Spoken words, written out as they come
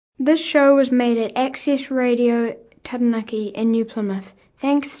This show was made at Access Radio Taranaki in New Plymouth,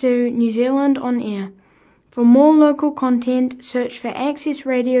 thanks to New Zealand On Air. For more local content, search for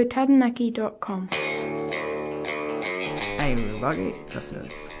accessradiotaranaki.com. Hey everybody, this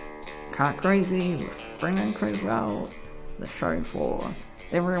is Car Crazy with Brendan Criswell, the show for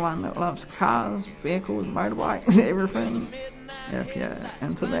everyone that loves cars, vehicles, motorbikes, everything. If you're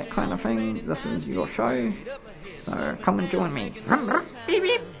into that kind of thing, this is your show, so come and join me.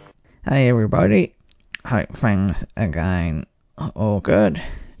 Hey everybody, hope things are going all good,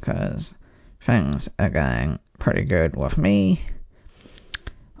 because things are going pretty good with me.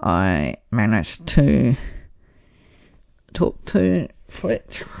 I managed to talk to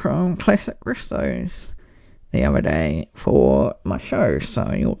Fletch from Classic Restos the other day for my show,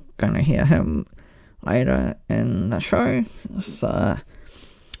 so you're going to hear him later in the show. So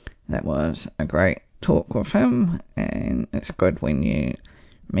that was a great talk with him, and it's good when you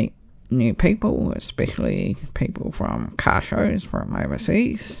meet new people, especially people from car shows from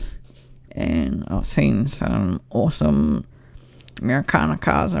overseas. And I've seen some awesome Americana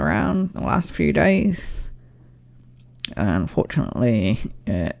cars around the last few days. Unfortunately,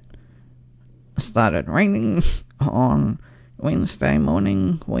 it started raining on Wednesday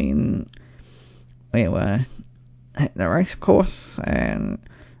morning when we were at the race course, and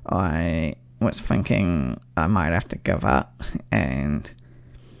I was thinking I might have to give up and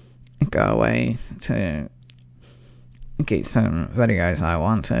go away to get some videos I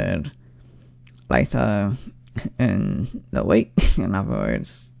wanted later in the week, in other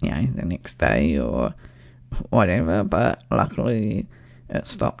words, the next day or whatever, but luckily it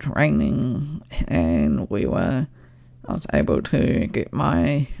stopped raining and I was able to get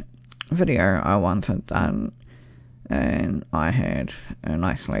my video I wanted done, and I had a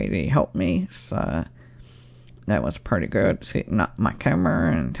nice lady help me, so that was pretty good, setting up my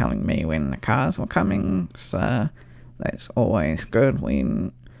camera and telling me when the cars were coming. So that's always good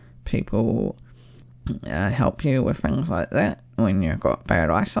when people help you with things like that when you've got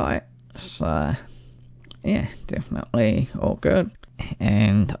bad eyesight. So yeah, definitely all good.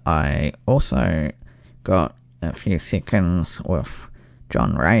 And I also got a few seconds with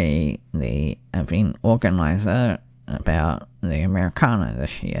John Ray, the event organizer, about the Americana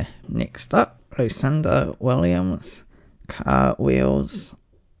this year. Next up, Lucinda Williams, Car Wheels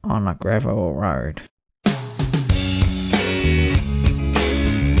on a Gravel Road.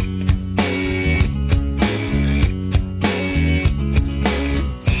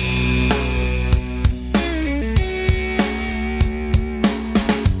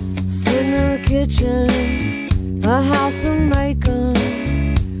 Sitting in the kitchen, a house of macon,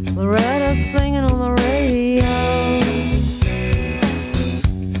 Loretta singing on the radio.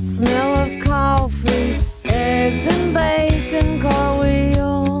 Smell of coffee, eggs and bacon, car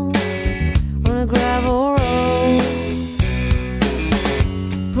wheels on a gravel road.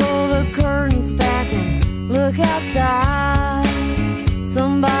 Pull the curtains back and look outside.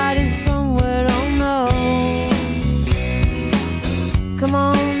 Somebody somewhere don't know. Come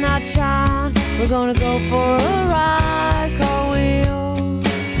on now, child, we're gonna go for a ride. Car wheels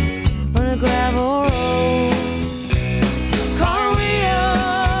on a gravel road. Car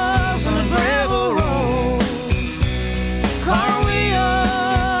wheels on a gravel road. Car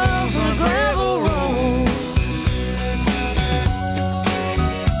wheels on a gravel road.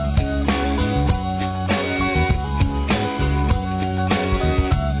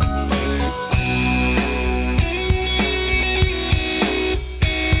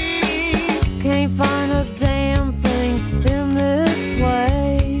 Can't find a damn thing in this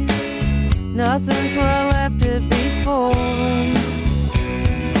place. Nothing's where I left it before.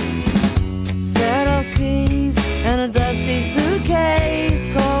 Set of keys and a dusty suitcase.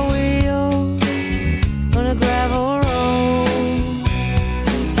 Car wheels on a gravel road.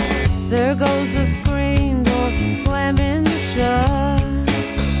 There goes the screen door slamming shut.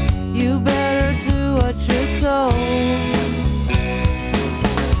 You better do what you're told.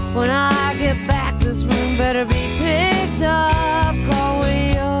 When I get back, this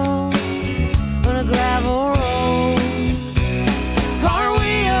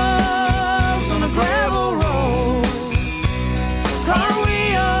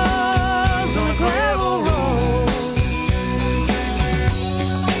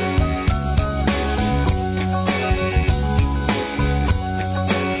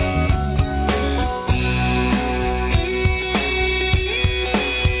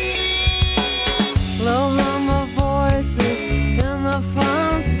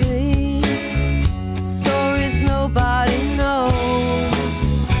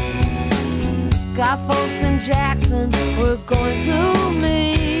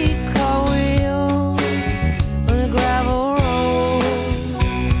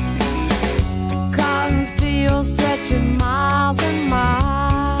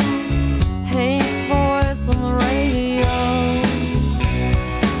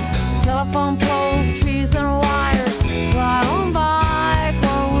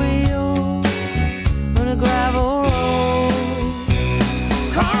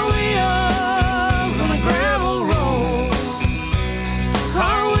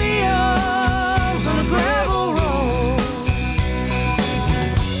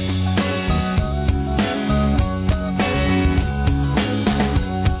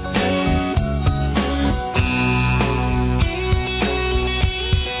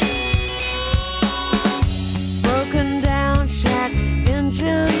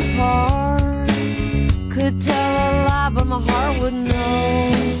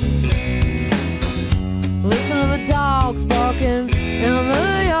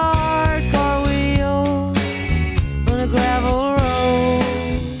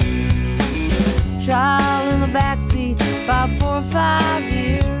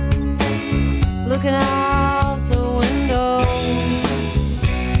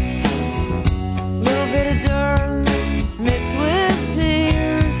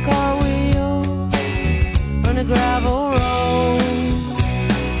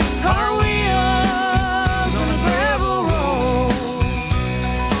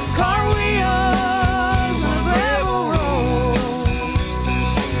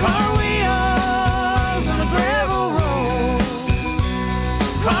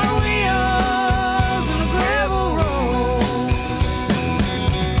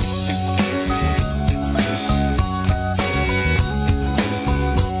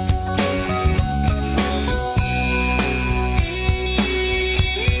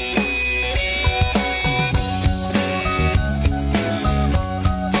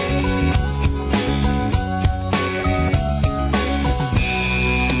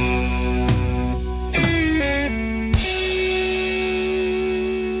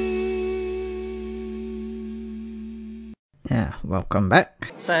welcome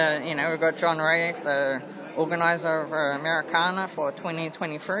back. So, we've got John Ray, the organiser of Americana for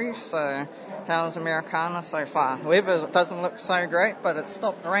 2023. So, how's Americana so far? The weather doesn't look so great, but it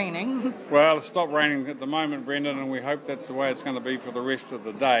stopped raining. Well, it stopped raining at the moment, Brendan, and we hope that's the way it's going to be for the rest of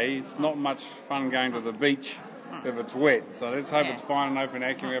the day. It's not much fun going to the beach if it's wet, so let's hope it's fine and open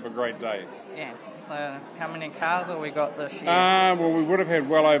air and we have a great day. Yeah, so how many cars have we got this year? Well, we would have had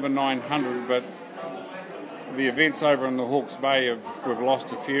well over 900, but the events over in the Hawke's Bay, we've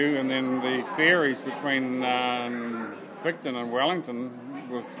lost a few, and then the ferries between Picton and Wellington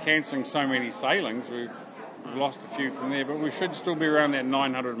was cancelling so many sailings, we've lost a few from there, but we should still be around that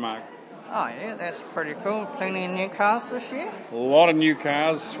 900 mark. Oh yeah, that's pretty cool. Plenty of new cars this year? A lot of new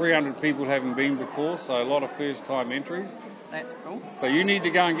cars, 300 people haven't been before, so a lot of first time entries. That's cool. So you need to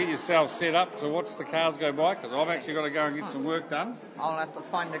go and get yourself set up to watch the cars go by, because I've actually got to go and get some work done. I'll have to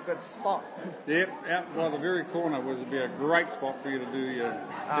find a good spot. Yep, out by the very corner would be a great spot for you to do your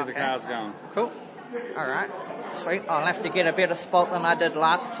set of cars going. Cool. All right. Sweet. I'll have to get a better spot than I did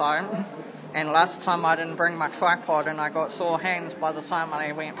last time. And last time I didn't bring my tripod and I got sore hands by the time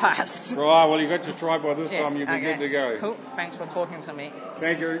I went past. Right, well, you got your tripod this time, you'll be good to go. Cool. Thanks for talking to me.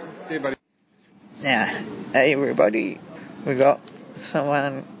 Thank you. See you, buddy. Now, hey everybody, we got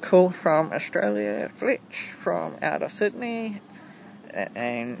someone cool from Australia, Fletch, from out of Sydney,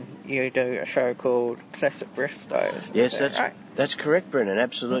 and you do a show called Classic Restos. Yes, right? That's correct, Brendan,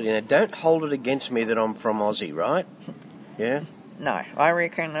 absolutely. Now, don't hold it against me that I'm from Aussie, right? Yeah? No, I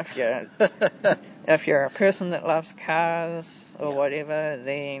reckon if you're a person that loves cars or whatever,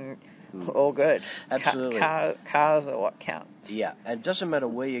 then all good. Absolutely. Cars are what counts. Yeah, and it doesn't matter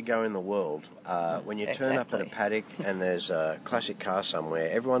where you go in the world. When you turn up at a paddock and there's a classic car somewhere,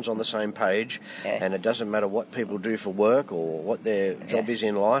 everyone's on the same page, and it doesn't matter what people do for work or what their job is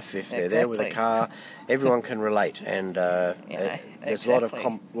in life. If they're there with a car, everyone can relate, and there's a lot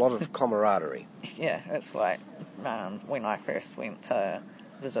of camaraderie. Yeah, it's like when I first went to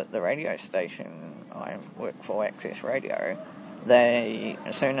visit the radio station, I work for Access Radio.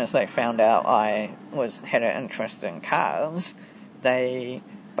 As soon as they found out I had an interest in cars, they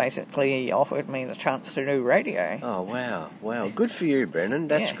basically offered me the chance to do radio. Oh, wow. Good for you, Brendan.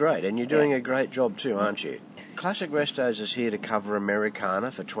 That's great. And you're doing a great job too, aren't you? Classic Restos is here to cover Americana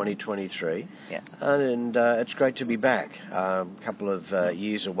for 2023. Yeah. And it's great to be back. A couple of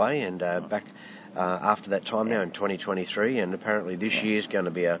years away and back after that time now in 2023, and apparently this year is going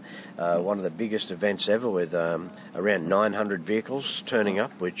to be one of the biggest events ever with around 900 vehicles turning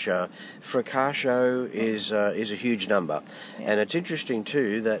up, which for a car show is a huge number. And it's interesting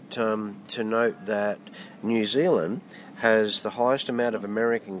too that to note that New Zealand has the highest amount of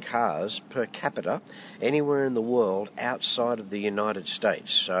American cars per capita anywhere in the world outside of the United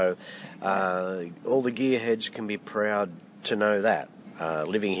States. So all the gearheads can be proud to know that,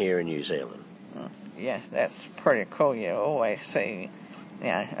 living here in New Zealand. Yeah, that's pretty cool. You always see,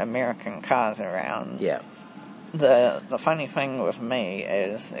 American cars around. Yeah. The funny thing with me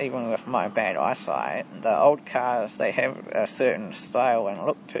is, even with my bad eyesight, the old cars, they have a certain style and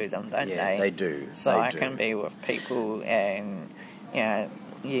look to them, don't they? Yeah, they do. So I can be with people and,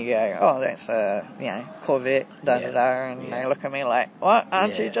 you go, oh, that's a, Corvette, and they look at me like, what,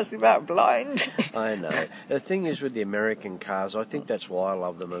 aren't you just about blind? I know. The thing is with the American cars, I think that's why I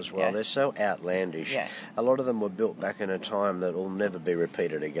love them as well. They're so outlandish. Yeah. A lot of them were built back in a time that will never be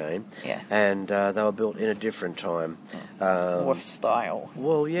repeated again. Yeah. And they were built in a different time. With style.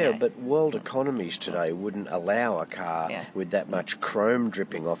 Well, but world economies today wouldn't allow a car with that much chrome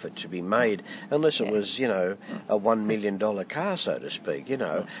dripping off it to be made unless it was, a $1 million car, so to speak,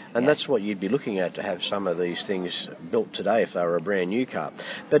 And that's what you'd be looking at to have some of these things built today if they were a brand new car.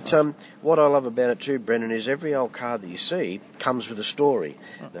 But what I love about it too, Brendan, is every old car that you see comes with a story.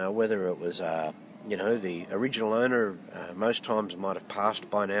 Now, whether it was the original owner, most times might have passed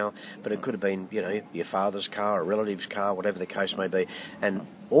by now, but it could have been, your father's car, a relative's car, whatever the case may be. And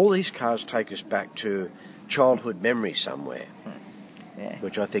all these cars take us back to childhood memories somewhere,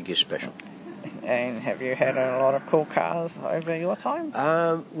 which I think is special. And have you had a lot of cool cars over your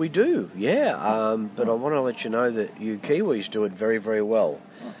time? We do, but I want to let you know that you Kiwis do it very, very well.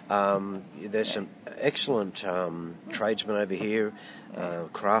 There's some excellent tradesmen over here,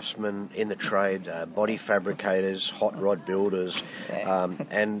 craftsmen in the trade, body fabricators, hot rod builders,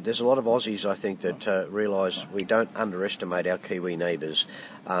 and there's a lot of Aussies, I think, that realise we don't underestimate our Kiwi neighbours.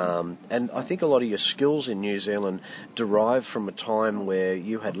 And I think a lot of your skills in New Zealand derive from a time where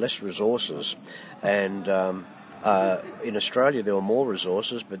you had less resources, and in Australia there were more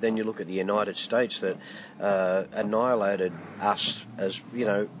resources, but then you look at the United States that annihilated us as,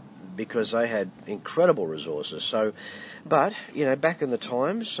 because they had incredible resources. So, but, back in the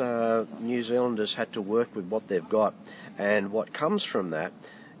times, New Zealanders had to work with what they've got, and what comes from that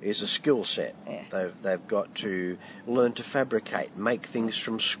is a skill set. Yeah. They've got to learn to fabricate, make things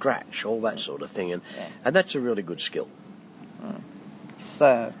from scratch, all that sort of thing, and that's a really good skill.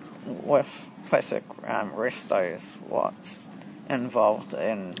 So, with Classic Restos, what's involved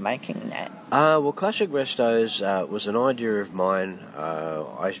in making that? Well, Classic Restos was an idea of mine.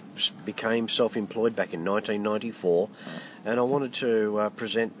 I became self-employed back in 1994, and I wanted to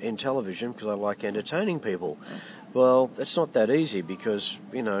present in television because I like entertaining people. Well, it's not that easy because,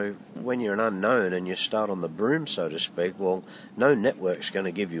 when you're an unknown and you start on the broom, so to speak, well, no network's going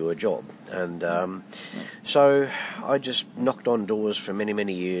to give you a job. And so I just knocked on doors for many,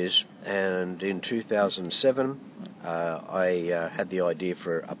 many years, and in 2007 I had the idea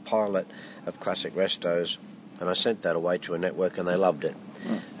for a pilot of Classic Restos, and I sent that away to a network and they loved it.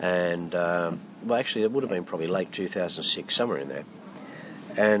 And, well, actually, it would have been probably late 2006, somewhere in there.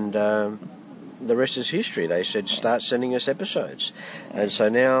 And the rest is history. They said, start sending us episodes. And so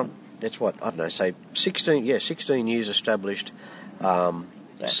now, that's what, I don't know, say 16 years established,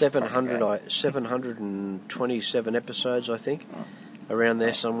 727 episodes, I think, around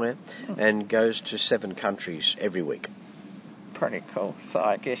there somewhere, and goes to 7 countries every week. Pretty cool. So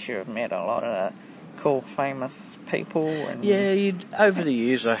I guess you've met a lot of cool, famous people. And Yeah, over the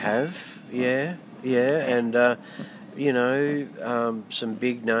years I have, yeah, and some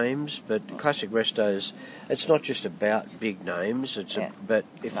big names, but Classic Restos, it's not just about big names, but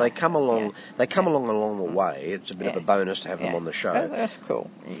if they come along along the way, it's a bit of a bonus to have them on the show. That's cool.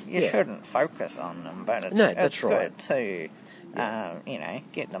 You shouldn't focus on them, but it's that's right. good to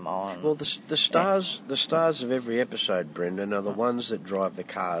get them on. Well, the stars of every episode, Brendan, are the ones that drive the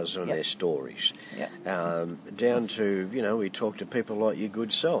cars and their stories. Down to, we talk to people like your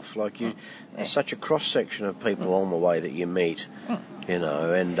good self, like you. There's such a cross-section of people on the way that you meet,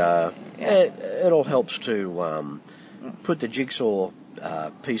 and it all helps to put the jigsaw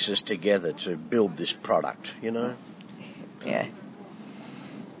pieces together to build this product, Yeah.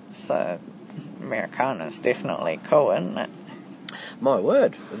 So, Americana's definitely cool, isn't it? My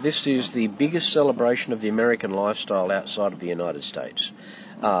word, this is the biggest celebration of the American lifestyle outside of the United States.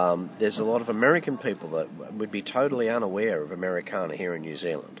 There's a lot of American people that would be totally unaware of Americana here in New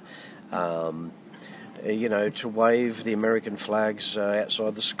Zealand. To wave the American flags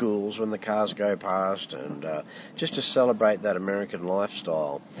outside the schools when the cars go past, and just to celebrate that American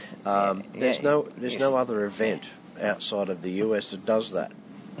lifestyle. There's no other event outside of the US that does that.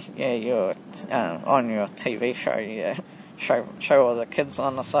 Yeah, you're on your TV show, show all the kids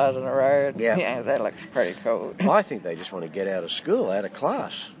on the side of the road. Yeah, that looks pretty cool. I think they just want to get out of school, out of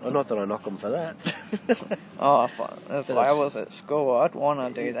class. Not that I knock them for that. If I was at school, I'd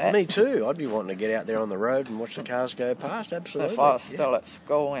want to do that. Me too. I'd be wanting to get out there on the road and watch the cars go past, absolutely. If I was still at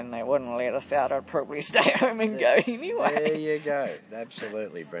school and they wouldn't let us out, I'd probably stay home and go anyway. There you go.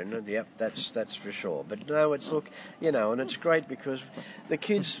 Absolutely, Brendan. Yep, that's for sure. But no, and it's great because the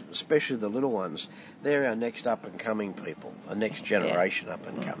kids, especially the little ones, they're our next up-and-coming people, our next generation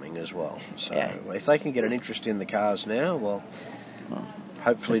up-and-coming as well. So if they can get an interest in the cars now, well,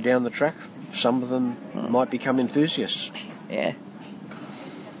 hopefully down the track, some of them might become enthusiasts. Yeah.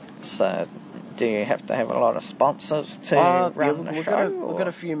 So, do you have to have a lot of sponsors to run the show? We've got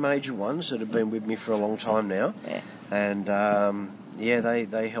a few major ones that have been with me for a long time now. Yeah. And,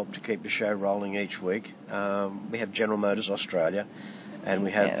 they help to keep the show rolling each week. We have General Motors Australia, and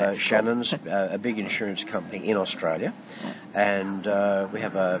we have Shannon's, a big insurance company in Australia. And we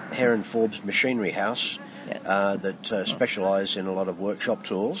have a Heron Forbes Machinery House that specialise in a lot of workshop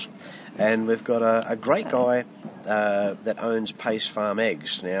tools. And we've got a great guy that owns Pace Farm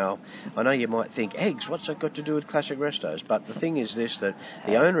Eggs. Now, I know you might think, eggs, what's that got to do with Classic Restos? But the thing is this, that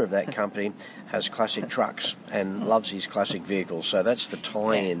the owner of that company has classic trucks and loves his classic vehicles. So that's the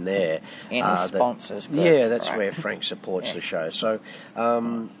tie-in there. And sponsors. That's where Frank supports the show. So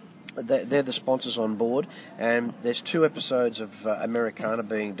they're the sponsors on board. And there's 2 episodes of Americana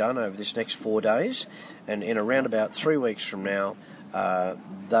being done over this next 4 days. And in around about 3 weeks from now,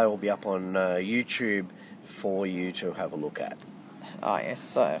 they will be up on YouTube for you to have a look at. Oh, yes.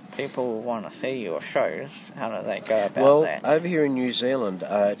 So if people want to see your shows, how do they go about that? Well, over here in New Zealand,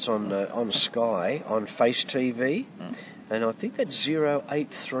 it's on Sky, on Face TV, and I think that's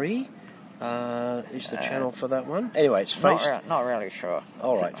 083 is the channel for that one. Anyway, it's Face... Not really sure.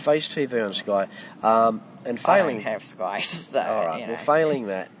 All right, Face TV on Sky. And failing... I don't have Sky, so, all right, well, failing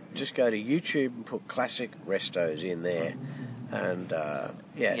that, just go to YouTube and put Classic Restos in there. And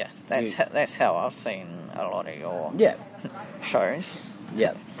that's how I've seen a lot of your shows.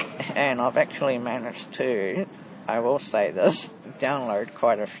 Yeah. And I've actually managed to, I will say this, download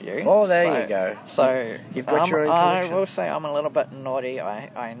quite a few. Oh, there you go. So You've got your own collection. I will say I'm a little bit naughty.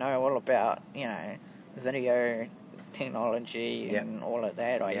 I know all about, video technology and all of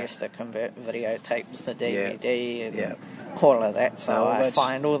that. I used to convert videotapes to DVD and all of that. So I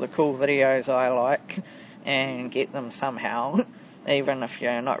find all the cool videos I like and get them somehow, even if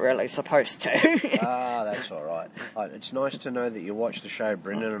you're not really supposed to. That's all right. It's nice to know that you watch the show,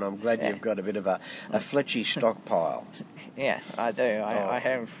 Brendan, and I'm glad you've got a bit of a Fletchy stockpile. Yeah, I do. I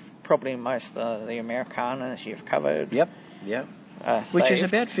have probably most of the Americanas you've covered. Yep. Which is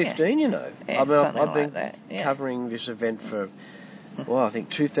about 15, Yeah, I've been like that. covering this event for, I think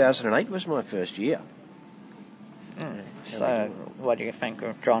 2008 was my first year. So, what do you think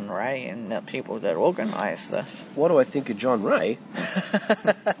of John Ray and the people that organised this? What do I think of John Ray?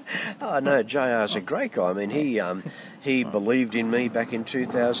 Oh no, JR's a great guy. I mean, he believed in me back in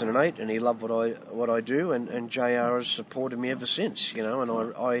 2008, and he loved what I do, and JR has supported me ever since. And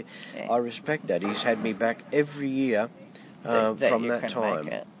I respect that. He's had me back every year. From that time.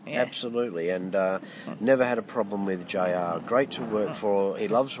 Absolutely, and never had a problem with JR. Great to work for. He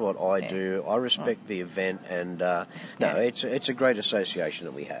loves what I do. I respect the event, and it's a great association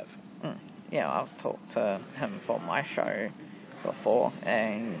that we have. Yeah, I've talked to him for my show before,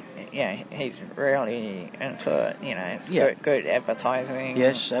 and he's really into it. It's good advertising.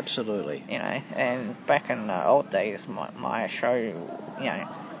 Yes, absolutely. And back in the old days, my show,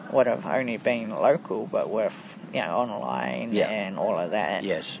 would have only been local, but with online and all of that.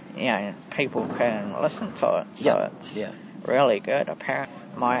 Yes. People can listen to it, so it's really good. Apparently,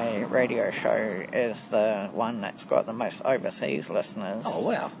 my radio show is the one that's got the most overseas listeners. Oh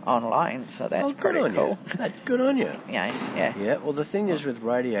wow! Online, so that's pretty cool. Good on you. Yeah. Well, the thing is with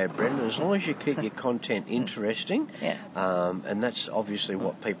radio, Brendan, as long as you keep your content interesting, and that's obviously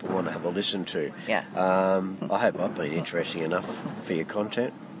what people want to have a listen to. Yeah. I hope I've been interesting enough for your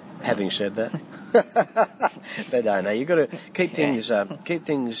content. Having said that, but no, you've got to keep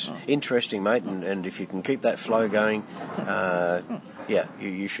things interesting, mate. And if you can keep that flow going,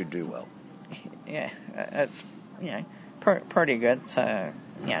 you should do well. Yeah, it's pretty good to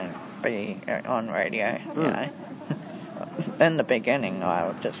be on radio. In the beginning,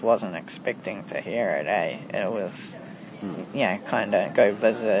 I just wasn't expecting to hear it. It was kind of go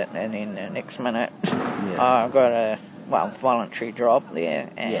visit, and then the next minute I've got a voluntary job there,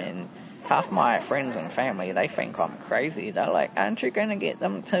 and half my friends and family, they think I'm crazy. They're like, aren't you going to get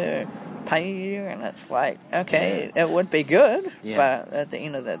them to pay you? And it's like, okay, it would be good, but at the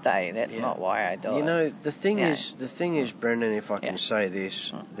end of the day, that's not why I do it. The thing is, Brendan, if I can say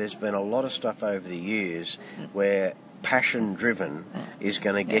this, there's been a lot of stuff over the years where passion driven is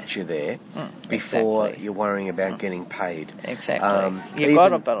going to get you there before you're worrying about getting paid. Exactly. You've got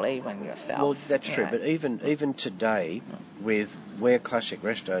to believe in yourself. Well, that's true. But even today, with where Classic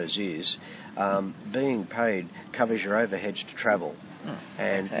Restos is, being paid covers your overheads to travel.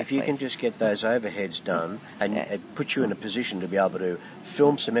 And if you can just get those overheads done, and it puts you in a position to be able to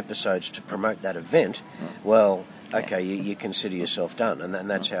film some episodes to promote that event, well, okay, you consider yourself done, and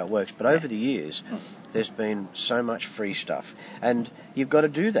that's how it works. But over the years, there's been so much free stuff, and you've got to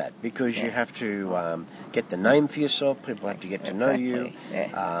do that because you have to get the name for yourself. People have to get to know you,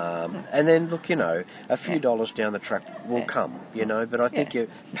 and then look, a few dollars down the track will come, But I think your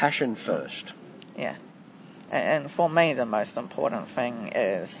passion first. Yeah, and for me, the most important thing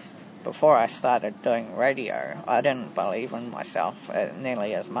is, before I started doing radio, I didn't believe in myself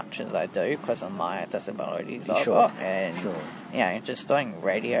nearly as much as I do because of my disabilities I've got. And just doing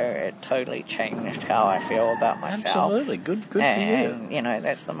radio, it totally changed how I feel about myself. Absolutely, good for you. And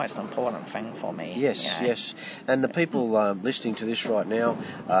that's the most important thing for me. Yes. And the people listening to this right now,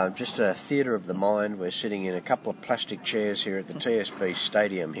 just a theatre of the mind. We're sitting in a couple of plastic chairs here at the TSB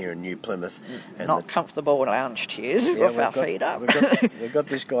Stadium here in New Plymouth. And not comfortable lounge chairs with our feet up. We've got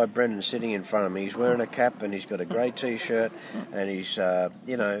this guy Brendan sitting in front of me. He's wearing a cap and he's got a grey T-shirt, and he's,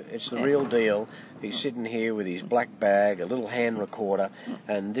 it's the real deal. He's sitting here with his black bag, a little hand recorder,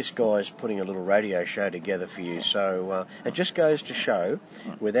 and this guy's putting a little radio show together for you. So it just goes to show,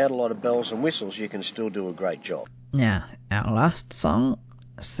 without a lot of bells and whistles, you can still do a great job. Now, our last song,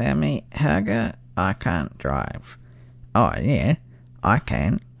 Sammy Hagar, I Can't Drive. Oh, yeah, I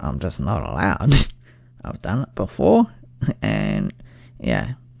can. I'm just not allowed. I've done it before, and,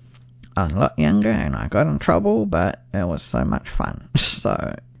 I was a lot younger and I got in trouble, but it was so much fun.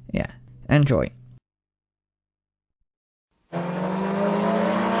 So, enjoy.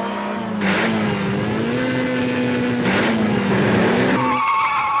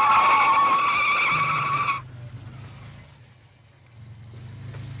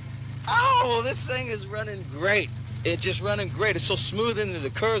 running great. It's just running great. It's so smooth into the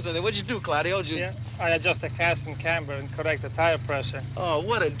curves. And what'd you do, Claudio? Yeah, I adjust the cast and camber and correct the tire pressure. Oh,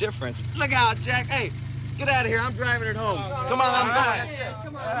 what a difference. Look out, Jack. Hey, get out of here. I'm driving it home. Come on, I'm going. That's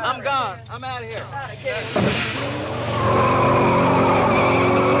it. I'm gone. I'm out of here.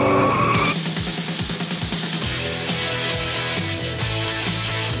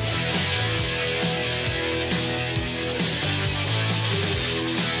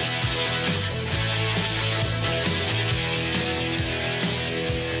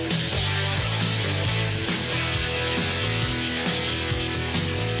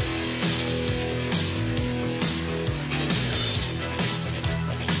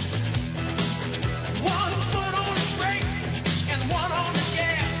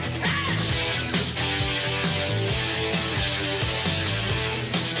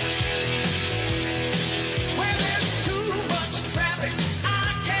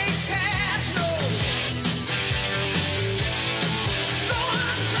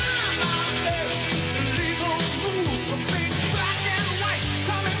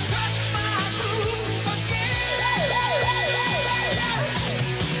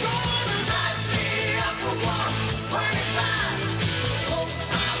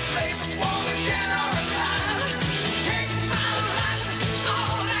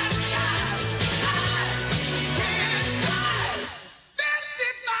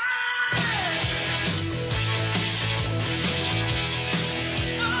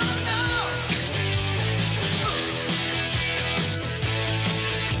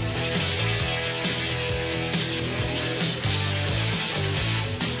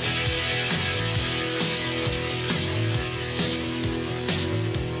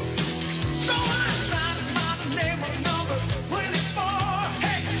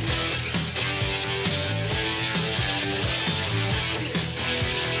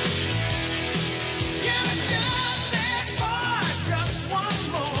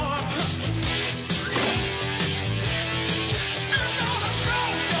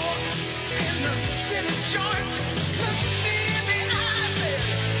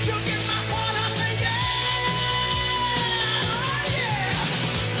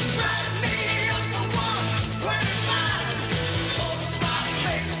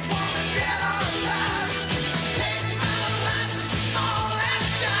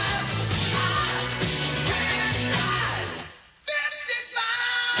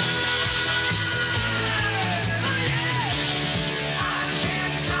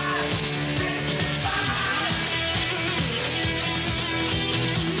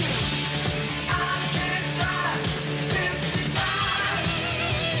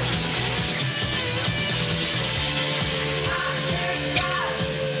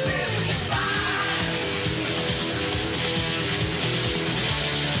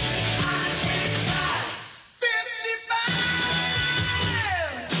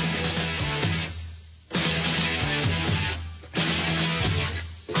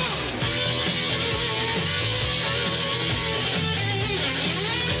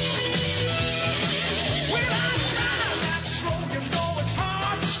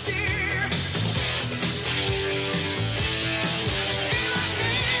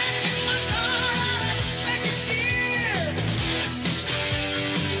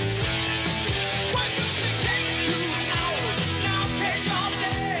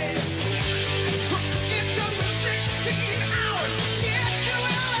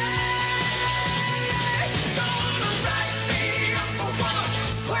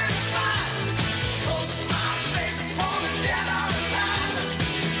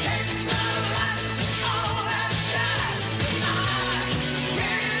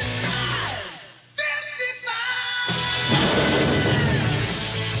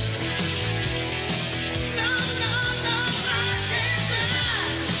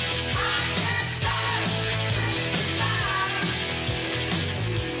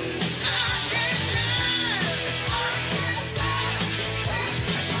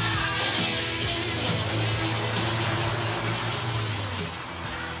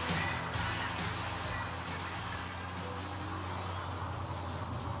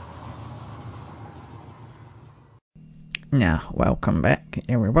 Now, welcome back,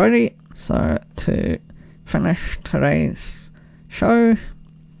 everybody. So, to finish today's show,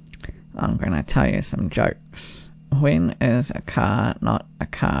 I'm going to tell you some jokes. When is a car not a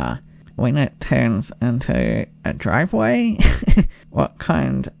car? When it turns into a driveway? What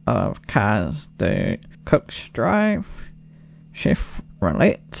kind of cars do cooks drive?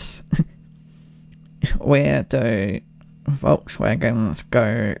 Chevrolets? Where do Volkswagens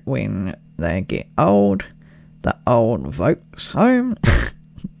go when they get old? The old Volks home.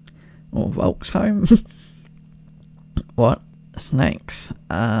 or Volkswagen. What snakes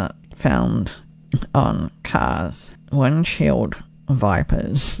are found on cars? Windshield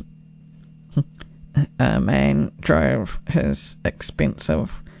wipers. A man drove his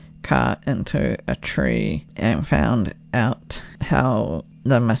expensive car into a tree and found out how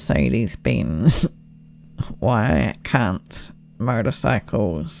the Mercedes-Benz. Why can't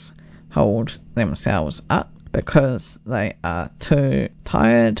motorcycles hold themselves up? Because they are too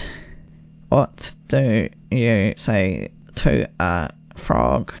tired. What do you say to a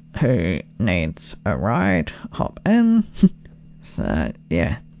frog who needs a ride? Hop in. So,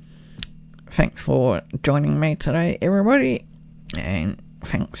 yeah. Thanks for joining me today, everybody. And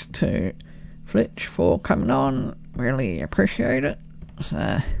thanks to Flitch for coming on. Really appreciate it.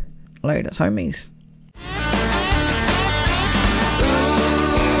 So, latest homies.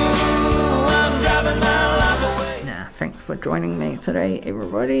 Thanks for joining me today,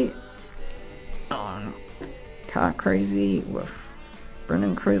 everybody, on Car Crazy with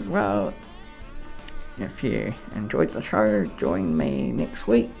Brendan Criswell. If you enjoyed the show, join me next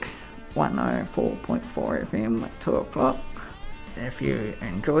week, 104.4 FM at 2 o'clock. If you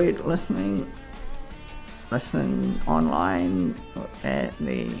enjoyed listening, listen online at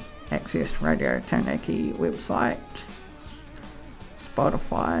the Access Radio Taranaki website,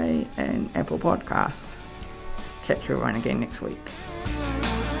 Spotify and Apple Podcasts. Catch everyone again next week.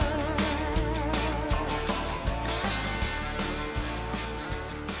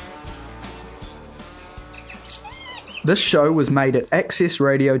 This show was made at Access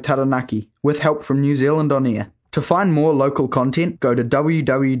Radio Taranaki with help from New Zealand On Air. To find more local content, go to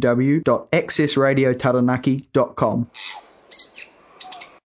www.accessradiotaranaki.com.